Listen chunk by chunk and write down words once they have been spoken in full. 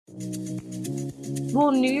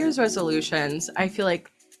Well, New Year's resolutions, I feel like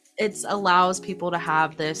it allows people to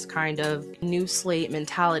have this kind of new slate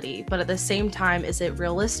mentality. But at the same time, is it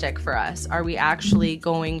realistic for us? Are we actually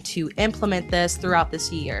going to implement this throughout this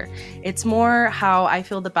year? It's more how I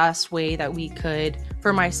feel the best way that we could,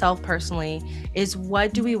 for myself personally, is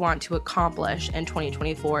what do we want to accomplish in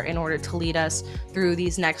 2024 in order to lead us through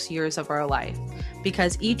these next years of our life?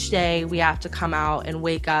 Because each day we have to come out and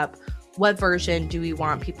wake up. What version do we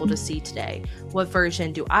want people to see today? What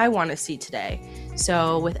version do I want to see today?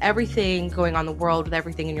 So with everything going on in the world, with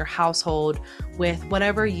everything in your household, with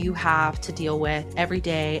whatever you have to deal with every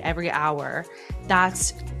day, every hour,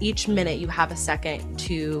 that's each minute you have a second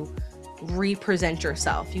to represent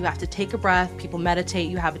yourself. You have to take a breath, people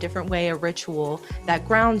meditate, you have a different way, a ritual that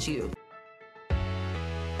grounds you.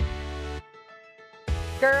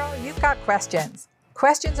 Girl, you've got questions.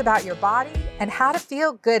 Questions about your body and how to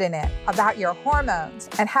feel good in it, about your hormones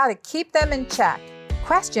and how to keep them in check.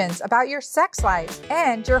 Questions about your sex life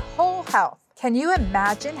and your whole health. Can you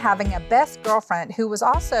imagine having a best girlfriend who was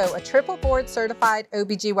also a triple board certified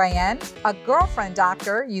OBGYN? A girlfriend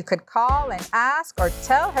doctor you could call and ask or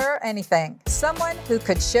tell her anything. Someone who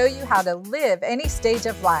could show you how to live any stage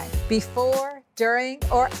of life, before, during,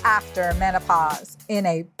 or after menopause, in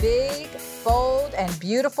a big, bold, and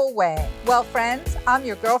beautiful way. Well, friends, I'm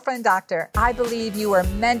your girlfriend doctor. I believe you are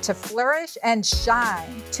meant to flourish and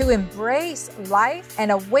shine, to embrace life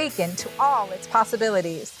and awaken to all its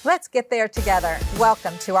possibilities. Let's get there together.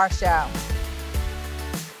 Welcome to our show.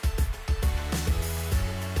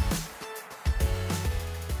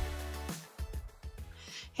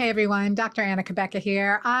 Hey everyone, Dr. Anna Kebecka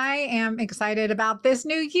here. I am excited about this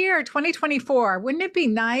new year, 2024. Wouldn't it be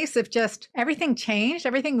nice if just everything changed?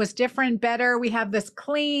 Everything was different, better. We have this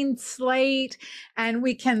clean slate and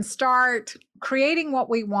we can start creating what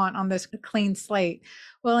we want on this clean slate.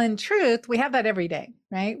 Well, in truth, we have that every day,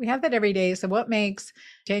 right? We have that every day. So what makes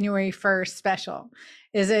January 1st special?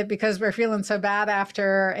 Is it because we're feeling so bad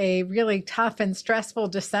after a really tough and stressful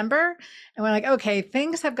December? And we're like, okay,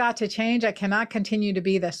 things have got to change. I cannot continue to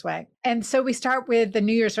be this way. And so we start with the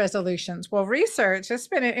New Year's resolutions. Well, research has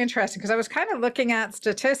been interesting because I was kind of looking at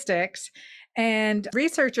statistics, and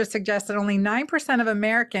researchers suggest that only 9% of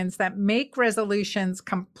Americans that make resolutions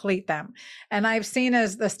complete them. And I've seen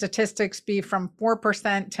as the statistics be from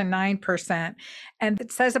 4% to 9%. And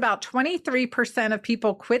it says about 23% of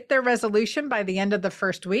people quit their resolution by the end of the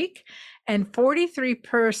first week, and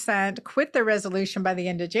 43% quit their resolution by the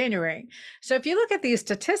end of January. So if you look at these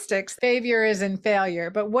statistics, failure is in failure.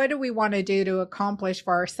 But what do we want to do to accomplish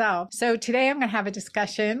for ourselves? So today I'm going to have a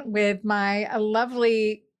discussion with my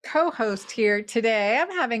lovely co-host here today. I'm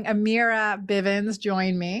having Amira Bivens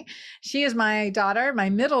join me. She is my daughter, my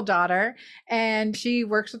middle daughter, and she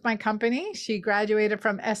works with my company. She graduated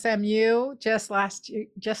from SMU just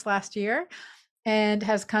last year and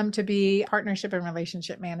has come to be partnership and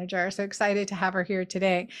relationship manager. So excited to have her here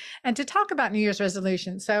today and to talk about New Year's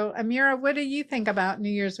resolutions. So Amira, what do you think about New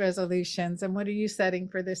Year's resolutions and what are you setting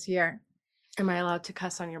for this year? Am I allowed to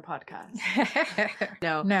cuss on your podcast?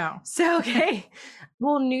 No. No. So, okay.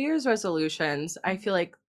 Well, New Year's resolutions, I feel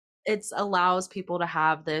like it allows people to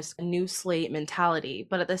have this new slate mentality.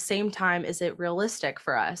 But at the same time, is it realistic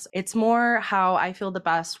for us? It's more how I feel the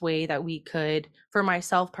best way that we could, for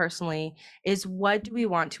myself personally, is what do we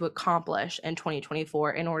want to accomplish in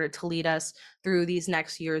 2024 in order to lead us through these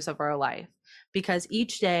next years of our life? Because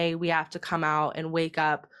each day we have to come out and wake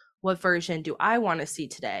up. What version do I want to see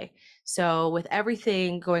today? So with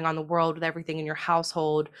everything going on in the world, with everything in your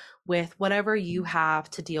household, with whatever you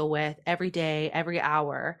have to deal with every day, every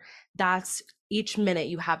hour, that's each minute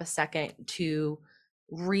you have a second to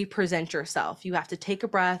represent yourself. You have to take a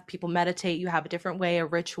breath, people meditate, you have a different way, a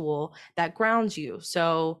ritual that grounds you.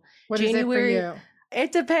 So what January, is it for you?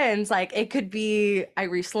 It depends. Like it could be, I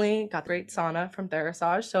recently got the great sauna from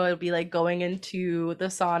Therasage. So it'll be like going into the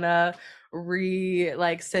sauna,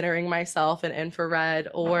 centering myself in infrared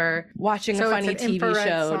or watching a funny it's an TV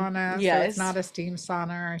show. Sauna, yes. So it's not a steam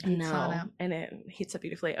sauna or heat sauna. And it heats up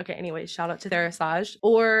beautifully. Okay, anyways, shout out to Therasage.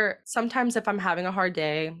 Or sometimes if I'm having a hard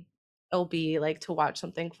day, it'll be like to watch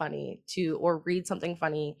something funny or read something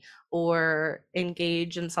funny or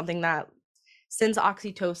engage in something that sends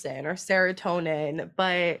oxytocin or serotonin.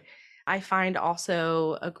 But I find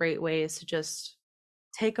also a great way is to just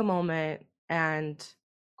take a moment and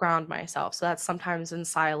ground myself. So that's sometimes in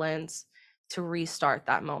silence to restart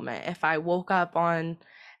that moment. If I woke up on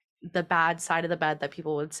the bad side of the bed, that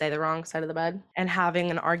people would say the wrong side of the bed, and having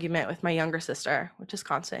an argument with my younger sister, which is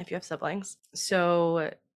constant if you have siblings.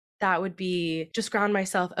 So that would be just ground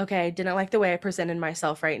myself. Okay, I didn't like the way I presented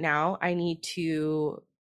myself right now. I need to,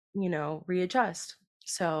 readjust.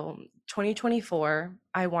 So 2024,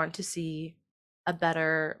 I want to see a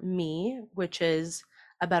better me, which is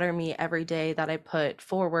a better me every day that I put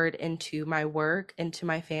forward into my work, into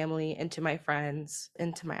my family, into my friends,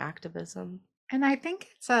 into my activism. And I think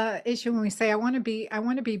it's a issue when we say I want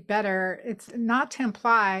to be better. It's not to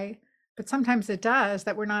imply, but sometimes it does,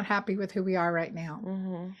 that we're not happy with who we are right now.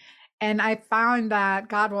 Mm-hmm. And I found that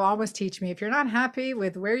God will always teach me, if you're not happy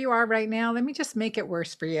with where you are right now, let me just make it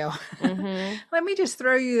worse for you. Mm-hmm. Let me just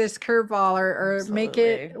throw you this curveball or make Absolutely.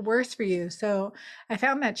 it worse for you. So I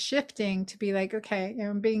found that shifting to be like, okay,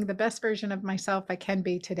 I'm being the best version of myself I can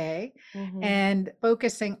be today, Mm-hmm. and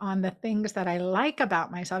focusing on the things that I like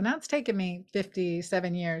about myself. Now it's taken me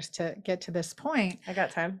 57 years to get to this point, I got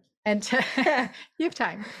time. and to you have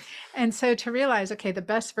time. And so to realize, okay, the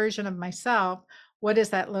best version of myself, what does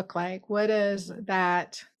that look like? What does Mm-hmm.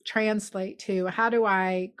 that translate to? How do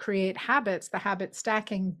I create habits, the habit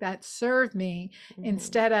stacking that serve me, Mm-hmm.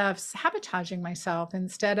 instead of sabotaging myself,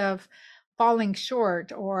 instead of falling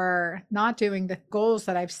short or not doing the goals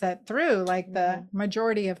that I've set through, like the Mm-hmm.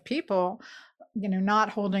 majority of people, not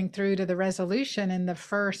holding through to the resolution in the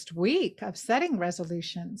first week of setting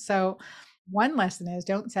resolutions. So one lesson is,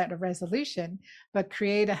 don't set a resolution, but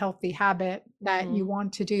create a healthy habit that you Mm-hmm.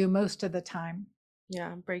 want to do most of the time.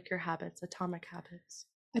 Yeah, break your habits, atomic habits.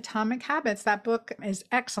 Atomic Habits, that book is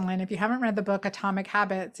excellent. If you haven't read the book Atomic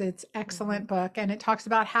Habits, it's Mm-hmm. excellent book, and it talks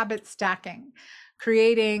about habit stacking,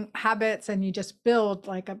 creating habits, and you just build,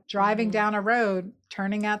 like a driving Mm-hmm. down a road,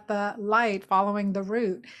 turning at the light, following the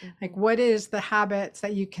route. Like, Mm-hmm. what is the habits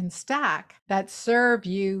that you can stack that serve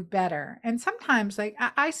you better? And sometimes, like,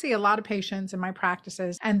 I see a lot of patients in my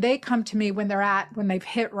practices, and they come to me when they've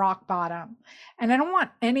hit rock bottom. And I don't want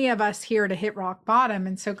any of us here to hit rock bottom.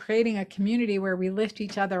 And so creating a community where we lift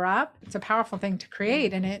each other up, it's a powerful thing to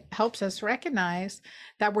create. And it helps us recognize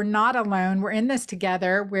that we're not alone. We're in this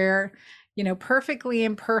together. We're, perfectly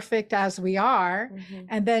imperfect as we are. Mm-hmm.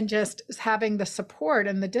 And then just having the support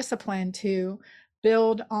and the discipline to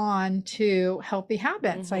build on to healthy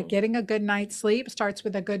habits. Like Mm-hmm. getting a good night's sleep starts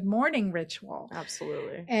with a good morning ritual,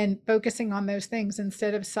 Absolutely. and focusing on those things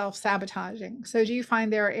instead of self-sabotaging. So do you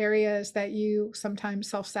find there are areas that you sometimes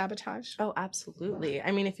self-sabotage? Oh, absolutely.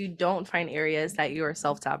 I mean, if you don't find areas that you are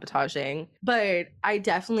self sabotaging, but I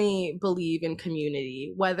definitely believe in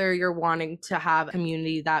community, whether you're wanting to have a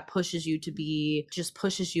community that pushes you to be, just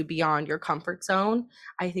pushes you beyond your comfort zone.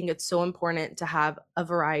 I think it's so important to have a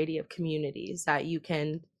variety of communities that you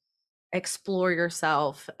can explore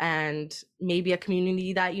yourself, and maybe a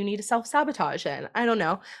community that you need to self-sabotage in. I don't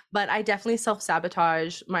know, but I definitely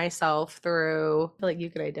self-sabotage myself through, I feel like you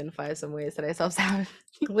could identify some ways that I self-sabotage.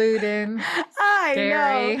 Gluten, I know.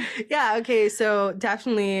 dairy, Yeah, okay, so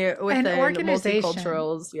definitely and within organization.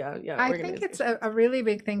 multiculturals, yeah, I think it's organization. a really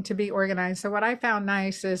big thing to be organized. So what I found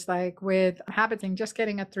nice is, like, with habits, just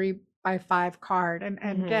getting a 3x5 card. And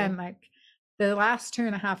Mm-hmm. again, like, the last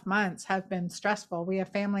 2.5 months have been stressful. We have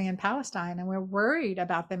family in Palestine, and we're worried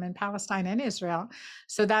about them in Palestine and Israel.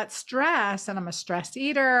 So that stress, and I'm a stress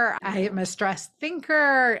eater, I Yeah. am a stress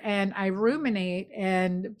thinker, and I ruminate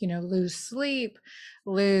and, lose sleep,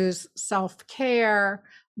 lose self-care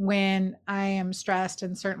when I am stressed,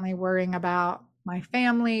 and certainly worrying about my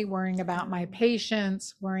family, worrying about my Yeah.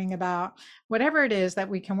 patients, worrying about whatever it is that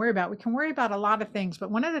we can worry about. We can worry about a lot of things, but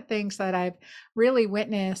one of the things that I've really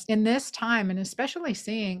witnessed in this time, and especially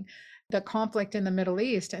seeing the conflict in the Middle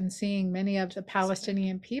East, and seeing many of the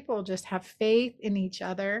Palestinian people just have faith in each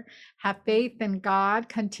other, have faith in God,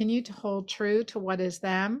 continue to hold true to what is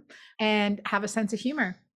them, and have a sense of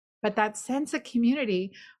humor. But that sense of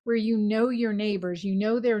community, where your neighbors,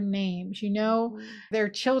 their names, Mhm. their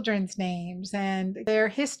children's names and their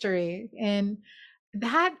history. And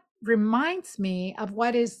that reminds me of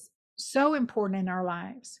what is so important in our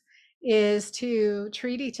lives, is to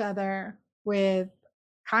treat each other with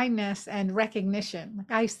kindness and recognition.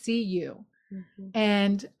 Like, I see you Mhm.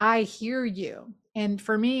 and I hear you. And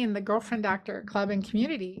for me, in the Girlfriend Doctor Club and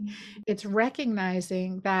community, it's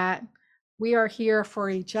recognizing that we are here for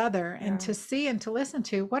each other, and Yeah. to see and to listen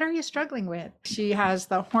to, what are you struggling with? She has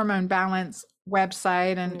the Hormone Balance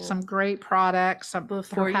website and Yeah. some great products, her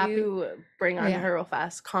Before happy. you bring Oh, on yeah. her real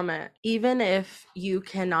fast comment, even if you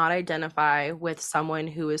cannot identify with someone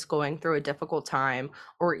who is going through a difficult time,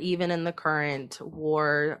 or even in the current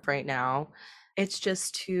war right now, it's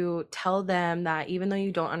just to tell them that even though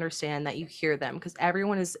you don't understand, that you hear them, because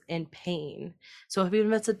everyone is in pain. So if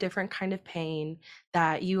even if it's a different kind of pain,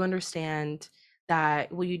 that you understand, that,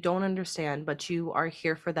 well, you don't understand, but you are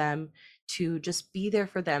here for them, to just be there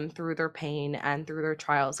for them through their pain and through their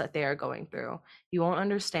trials that they are going through. You won't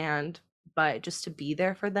understand, but just to be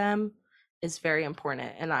there for them is very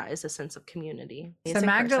important, and that is a sense of community. So Amazing person.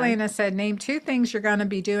 Magdalena said, name 2 things you're going to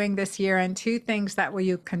be doing this year and 2 things that will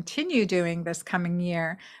you continue doing this coming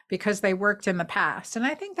year because they worked in the past. And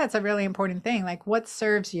I think that's a really important thing, like what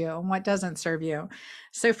serves you and what doesn't serve you.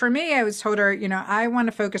 So for me, I was told her, I want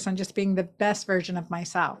to focus on just being the best version of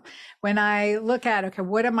myself. When I look at, okay,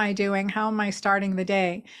 what am I doing? How am I starting the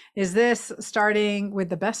day? Is this starting with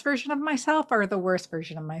the best version of myself or the worst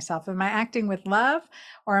version of myself? Am I acting with love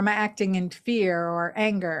or am I acting in fear or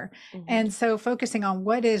anger? And so focusing on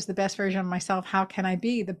what is the best version of myself, how can I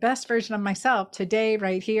be the best version of myself today,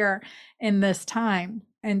 right here in this time?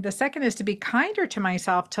 And the second is to be kinder to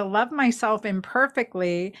myself, to love myself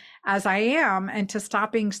imperfectly as I am, and to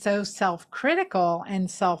stop being so self-critical and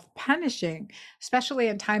self-punishing, especially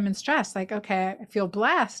in time and stress. Like, okay, I feel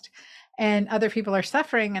blessed and other people are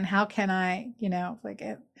suffering. And how can I,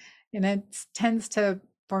 it tends to,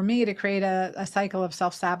 for me, to create a cycle of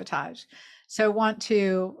self-sabotage. So want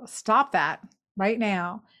to stop that right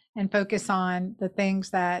now and focus on the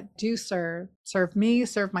things that do serve me,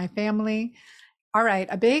 serve my family. All right,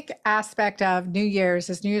 a big aspect of New Year's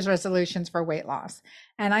is New Year's resolutions for weight loss.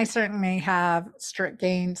 And I certainly have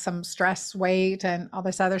gained some stress weight and all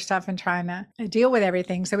this other stuff and trying to deal with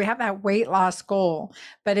everything. So we have that weight loss goal,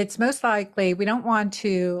 but it's most likely we don't want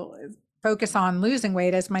to focus on losing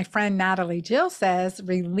weight, as my friend Natalie Jill says,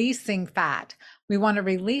 releasing fat. We want to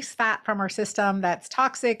release fat from our system that's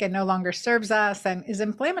toxic and no longer serves us and is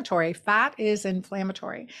inflammatory. Fat is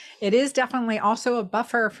inflammatory. It is definitely also a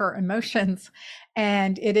buffer for emotions,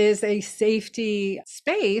 and it is a safety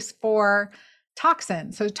space for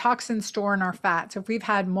toxins. So toxins store in our fat. So if we've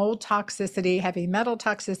had mold toxicity, heavy metal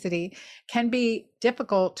toxicity, can be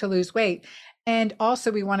difficult to lose weight. And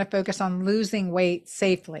also we want to focus on losing weight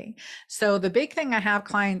safely. So the big thing I have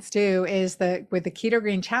clients do is with the Keto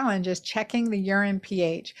Green Challenge is checking the urine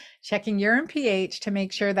pH, checking urine pH to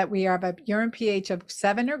make sure that we have a urine pH of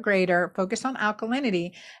 7 or greater, focus on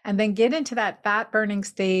alkalinity, and then get into that fat burning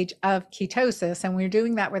stage of ketosis. And we're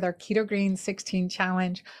doing that with our Keto Green 16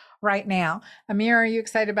 Challenge right now. Amir, are you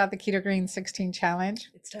excited about the Keto Green 16 Challenge?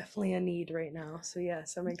 It's definitely a need right now. So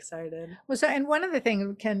yes, I'm excited. Well, so, and one of the things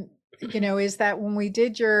we can, is that when we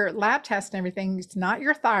did your lab test and everything, it's not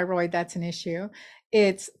your thyroid that's an issue.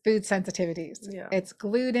 It's food sensitivities. Yeah. It's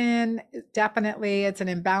gluten, definitely. It's an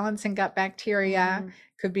imbalance in gut bacteria.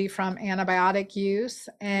 Could be from antibiotic use,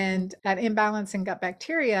 and that imbalance in gut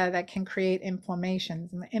bacteria that can create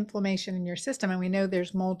inflammations and the inflammation in your system. And we know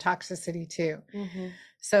there's mold toxicity too.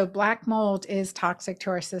 So black mold is toxic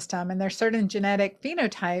to our system, and there's certain genetic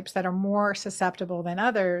phenotypes that are more susceptible than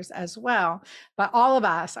others as well. But all of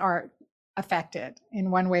us are affected in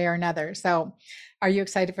one way or another. So are you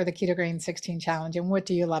excited for the Keto Green 16 Challenge, and what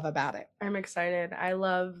do you love about it? I'm excited. I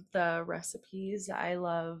love the recipes. I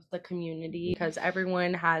love the community because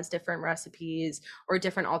everyone has different recipes or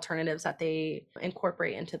different alternatives that they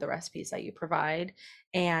incorporate into the recipes that you provide.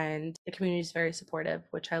 And the community is very supportive,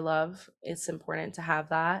 which I love. It's important to have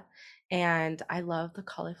that. And I love the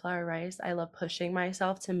cauliflower rice. I love pushing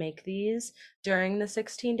myself to make these during the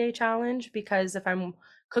 16-day challenge because if I'm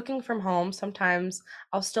cooking from home, sometimes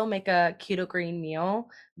I'll still make a keto green meal,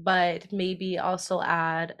 but maybe also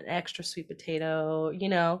add an extra sweet potato,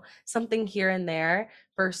 something here and there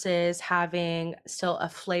versus having still a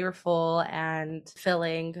flavorful and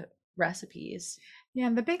filling recipes. Yeah,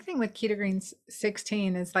 and the big thing with Keto Green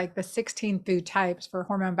 16 is like the 16 food types for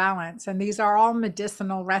hormone balance. And these are all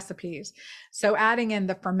medicinal recipes. So adding in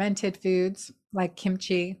the fermented foods like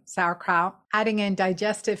kimchi, sauerkraut, adding in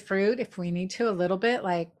digestive fruit if we need to a little bit,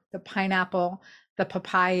 like the pineapple, the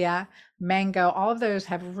papaya, mango, all of those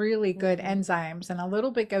have really good enzymes, and a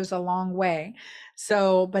little bit goes a long way.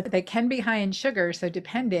 So, but they can be high in sugar. So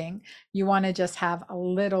depending, you want to just have a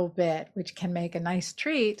little bit, which can make a nice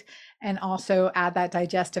treat, and also add that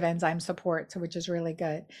digestive enzyme support, so which is really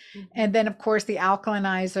good. And then of course the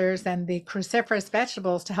alkalinizers and the cruciferous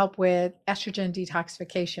vegetables to help with estrogen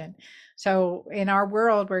detoxification. So in our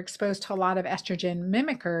world, we're exposed to a lot of estrogen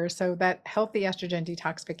mimickers, so that healthy estrogen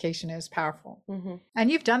detoxification is powerful.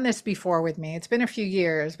 And you've done this before with me. It's been a few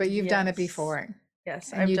years, but you've done it before.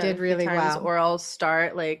 Yes, and you did really well. Or I'll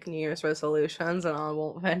start like New Year's resolutions and I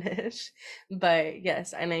won't finish. But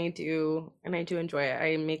yes, and I do enjoy it.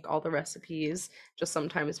 I make all the recipes, just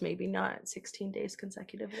sometimes maybe not 16 days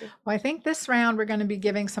consecutively. Well, I think this round we're going to be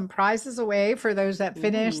giving some prizes away for those that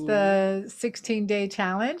finish the 16-day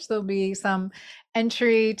challenge. There'll be some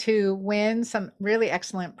entry to win some really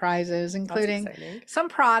excellent prizes, including some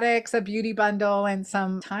products, a beauty bundle, and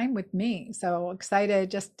some time with me. So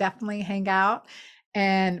excited, just definitely hang out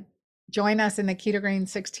and join us in the Keto Green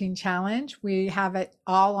 16 challenge. We have it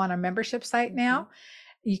all on a membership site now.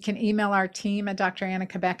 You can email our team at Dr. Anna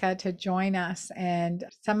Quebeca to join us. And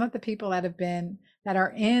some of the people that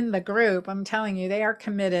are in the group, I'm telling you, they are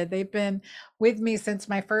committed. They've been with me since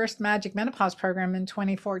my first Magic Menopause program in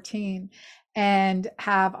 2014 and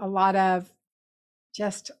have a lot of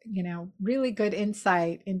just, really good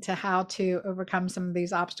insight into how to overcome some of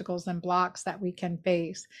these obstacles and blocks that we can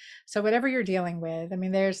face. So whatever you're dealing with, I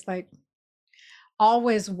mean, there's like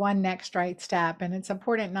always one next right step, and it's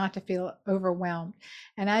important not to feel overwhelmed.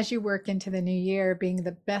 And as you work into the new year, being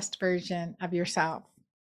the best version of yourself.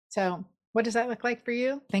 So what does that look like for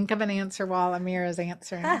you? Think of an answer while Amir is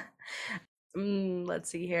answering. Let's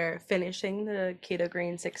see here. Finishing the Keto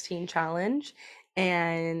Green 16 challenge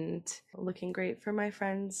and looking great for my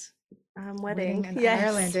friend's Wedding wedding. in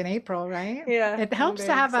Ireland Yes. in April, right? Yeah, It I'm helps to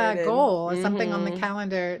very have a excited. goal, something on the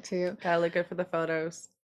calendar to. Gotta look good for the photos.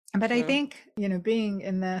 But I Yeah. think, being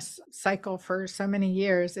in this cycle for so many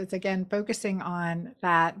years, it's again focusing on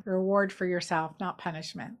that reward for yourself, not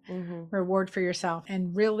punishment. Reward for yourself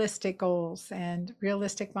and realistic goals and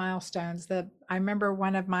realistic milestones. I remember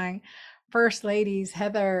one of my first ladies,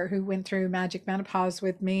 Heather, who went through Magic Menopause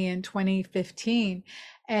with me in 2015.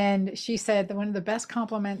 And she said that one of the best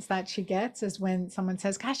compliments that she gets is when someone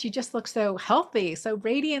says, "Gosh, you just look so healthy, so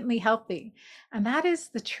radiantly healthy." And that is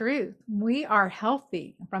the truth. We are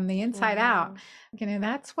healthy from the inside out.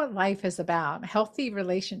 That's what life is about, healthy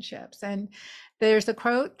relationships. And there's a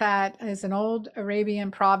quote that is an old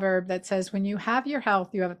Arabian proverb that says, when you have your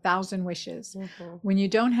health, you have 1,000 wishes. When you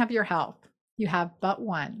don't have your health, you have but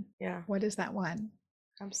one. Yeah. What is that one?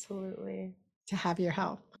 Absolutely. To have your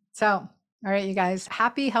health. So, all right, you guys,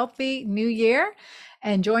 happy, healthy new year.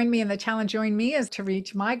 And join me in the challenge. Join me is to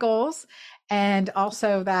reach my goals and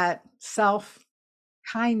also that self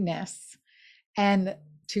kindness and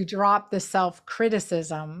to drop the self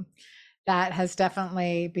criticism that has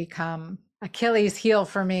definitely become Achilles heel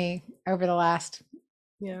for me over the last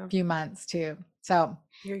few months too. So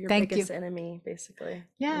you're your thank biggest you. enemy, basically.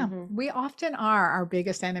 Yeah, we often are our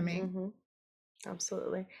biggest enemy.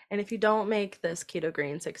 Absolutely. And if you don't make this Keto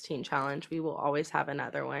Green 16 challenge, we will always have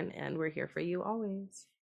another one, and we're here for you always.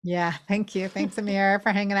 Yeah, thank you. Thanks, Amir,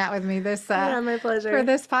 for hanging out with me Yeah, my pleasure. for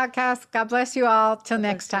this podcast. God bless you all. Till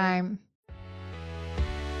next time.